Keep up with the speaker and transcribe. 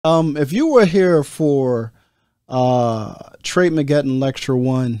If you were here for Trade Mageddon Lecture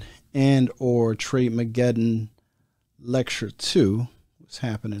 1 and or Trade Mageddon Lecture 2, what's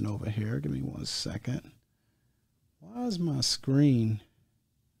happening over here? Give me 1 second. Why is my screen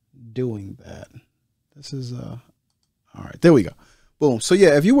doing that? This is all right, there we go. Boom. So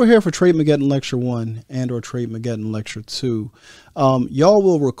yeah, if you were here for Trade Mageddon Lecture 1 and or Trade Mageddon Lecture 2, y'all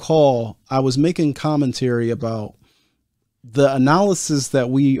will recall I was making commentary about the analysis that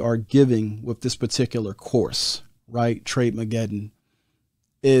we are giving with this particular course, right? Trade Mageddon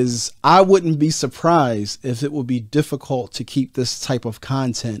is, I wouldn't be surprised if it would be difficult to keep this type of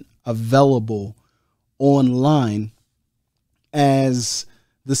content available online as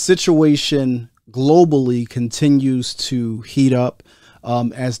the situation globally continues to heat up,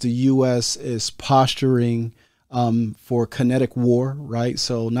 as the U.S. is posturing for kinetic war, right?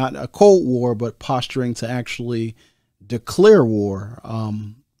 So not a cold war, but posturing to actually declare war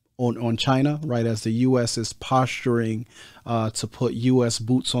on China, right? As the U.S. is posturing to put U.S.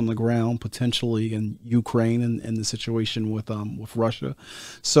 boots on the ground, potentially in Ukraine and the situation with Russia.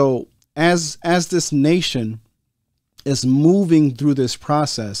 So as this nation is moving through this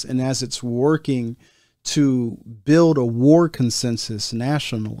process, and as it's working to build a war consensus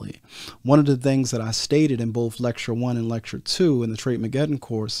nationally, one of the things that I stated in both Lecture 1 and Lecture 2 in the Trade Mageddon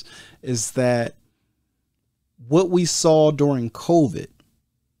course is that what we saw during COVID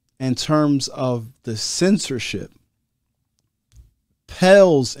in terms of the censorship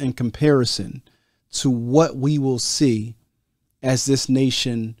pales in comparison to what we will see as this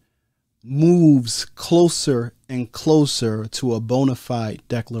nation moves closer and closer to a bona fide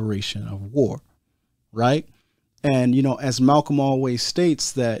declaration of war, right? And, you know, as Malcolm always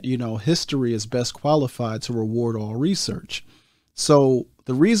states that, you know, history is best qualified to reward all research. So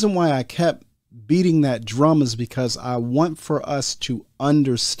the reason why I kept beating that drum is because I want for us to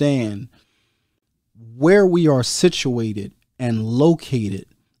understand where we are situated and located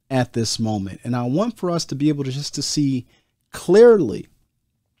at this moment. And I want for us to be able to just to see clearly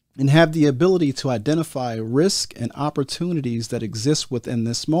and have the ability to identify risk and opportunities that exist within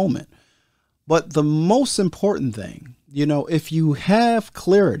this moment. But the most important thing, you know, if you have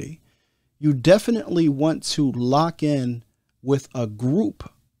clarity, you definitely want to lock in with a group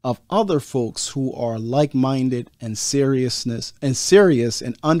of other folks who are like-minded and serious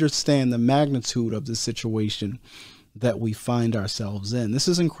and understand the magnitude of the situation that we find ourselves in. This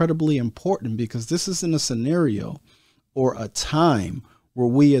is incredibly important because this isn't a scenario or a time where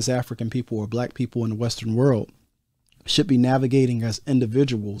we as African people or Black people in the Western world should be navigating as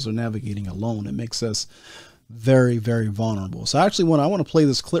individuals or navigating alone. It makes us very, very vulnerable. So actually I want to play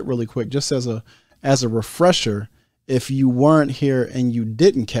this clip really quick, just as a refresher. If you weren't here and you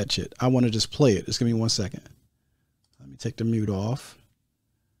didn't catch it, I want to just play it. Just give me 1 second. Let me take the mute off.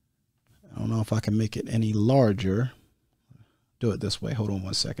 I don't know if I can make it any larger. Do it this way. Hold on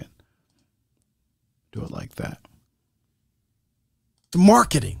 1 second. Do it like that. The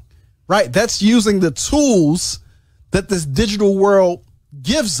marketing, right? That's using the tools that this digital world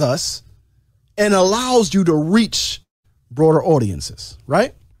gives us and allows you to reach broader audiences,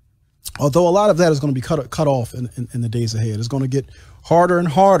 right? Although a lot of that is going to be cut off in the days ahead. It's going to get harder and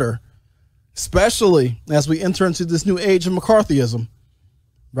harder, especially as we enter into this new age of McCarthyism,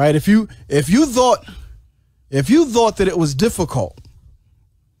 right? If you thought that it was difficult,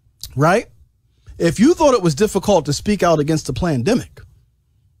 right? If you thought it was difficult to speak out against the pandemic,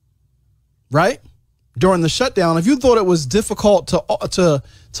 right? During the shutdown, if you thought it was difficult to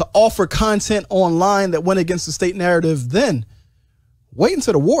offer content online that went against the state narrative, then wait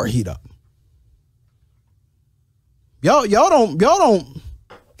until the war heat up. Y'all don't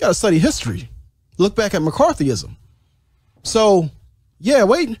gotta study history. Look back at McCarthyism. So yeah,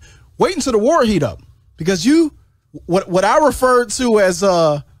 wait until the war heat up, because what I referred to as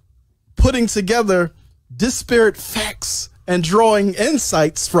putting together disparate facts and drawing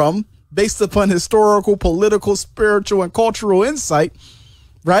insights from based upon historical, political, spiritual, and cultural insight,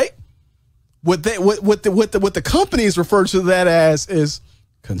 right? What the companies refer to that as is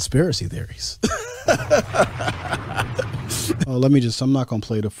conspiracy theories. I'm not going to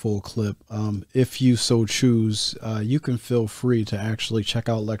play the full clip. If you so choose, you can feel free to actually check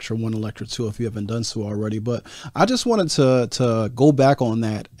out Lecture 1 and Lecture 2 if you haven't done so already. But I just wanted to go back on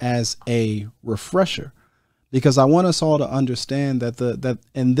that as a refresher, because I want us all to understand that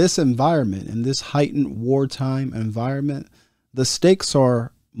in this environment, in this heightened wartime environment, the stakes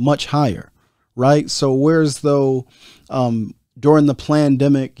are much higher, right? So whereas though during the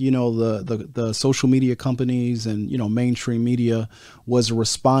pandemic, you know, the social media companies and, you know, mainstream media was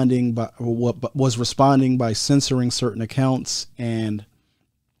responding by censoring certain accounts and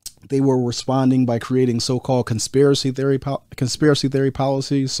They were responding by creating so-called conspiracy theory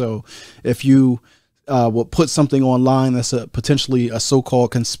policies. So if you will put something online that's potentially a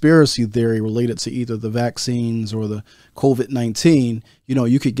so-called conspiracy theory related to either the vaccines or the COVID-19, you know,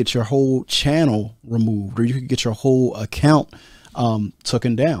 you could get your whole channel removed, or you could get your whole account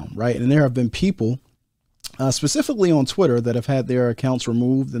taken down, right? And there have been people specifically on Twitter that have had their accounts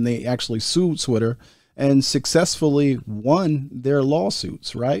removed, and they actually sued Twitter and successfully won their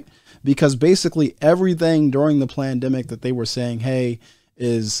lawsuits, right? Because basically everything during the pandemic that they were saying, hey,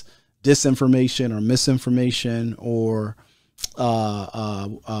 is disinformation or misinformation or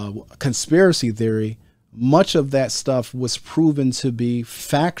conspiracy theory, much of that stuff was proven to be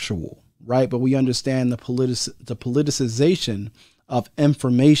factual, right? But we understand the politicization of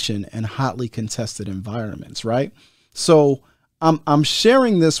information in hotly contested environments, right? So I'm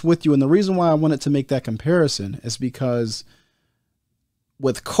sharing this with you, and the reason why I wanted to make that comparison is because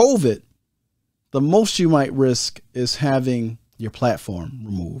with COVID, the most you might risk is having your platform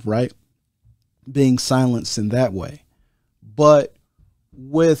removed, right? Being silenced in that way. But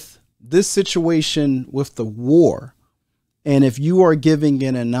with this situation with the war, and if you are giving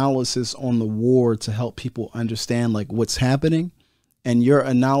an analysis on the war to help people understand like what's happening, and your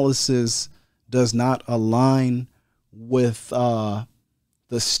analysis does not align with the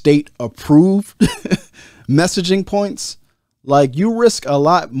state approved messaging points, like you risk a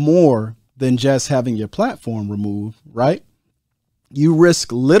lot more than just having your platform removed, right? You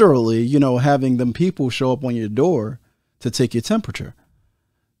risk literally, you know, having them people show up on your door to take your temperature.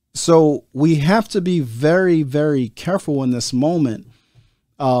 So we have to be very, very careful in this moment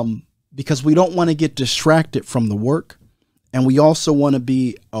because we don't want to get distracted from the work. And we also want to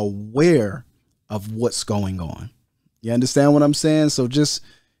be aware of what's going on. You understand what I'm saying? So just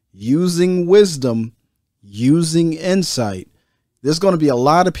using wisdom, using insight. There's going to be a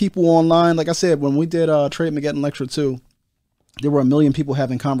lot of people online. Like I said, when we did Trade Mageddon Lecture 2, there were 1 million people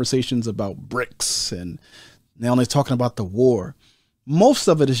having conversations about BRICS, and now they're talking about the war. Most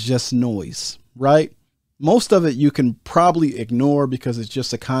of it is just noise, right? Most of it you can probably ignore because it's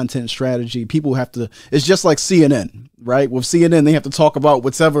just a content strategy. People have to, it's just like CNN, right? With CNN, they have to talk about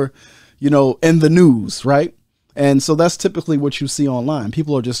whatever, you know, in the news, right? And so that's typically what you see online.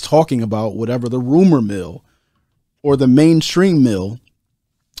 People are just talking about whatever the rumor mill or the mainstream mill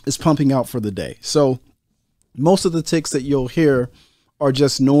is pumping out for the day. So most of the takes that you'll hear are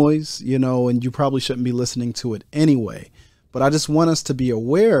just noise, you know, and you probably shouldn't be listening to it anyway. But I just want us to be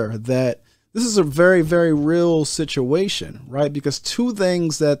aware that this is a very, very real situation, right? Because two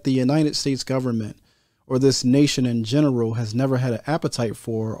things that the United States government or this nation in general has never had an appetite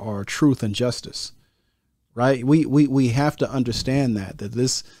for are truth and justice, right? We have to understand that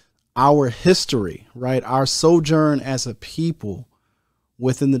this, our history, right? Our sojourn as a people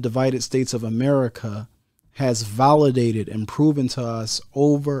within the divided states of America has validated and proven to us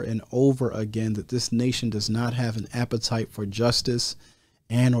over and over again that this nation does not have an appetite for justice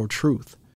and or truth.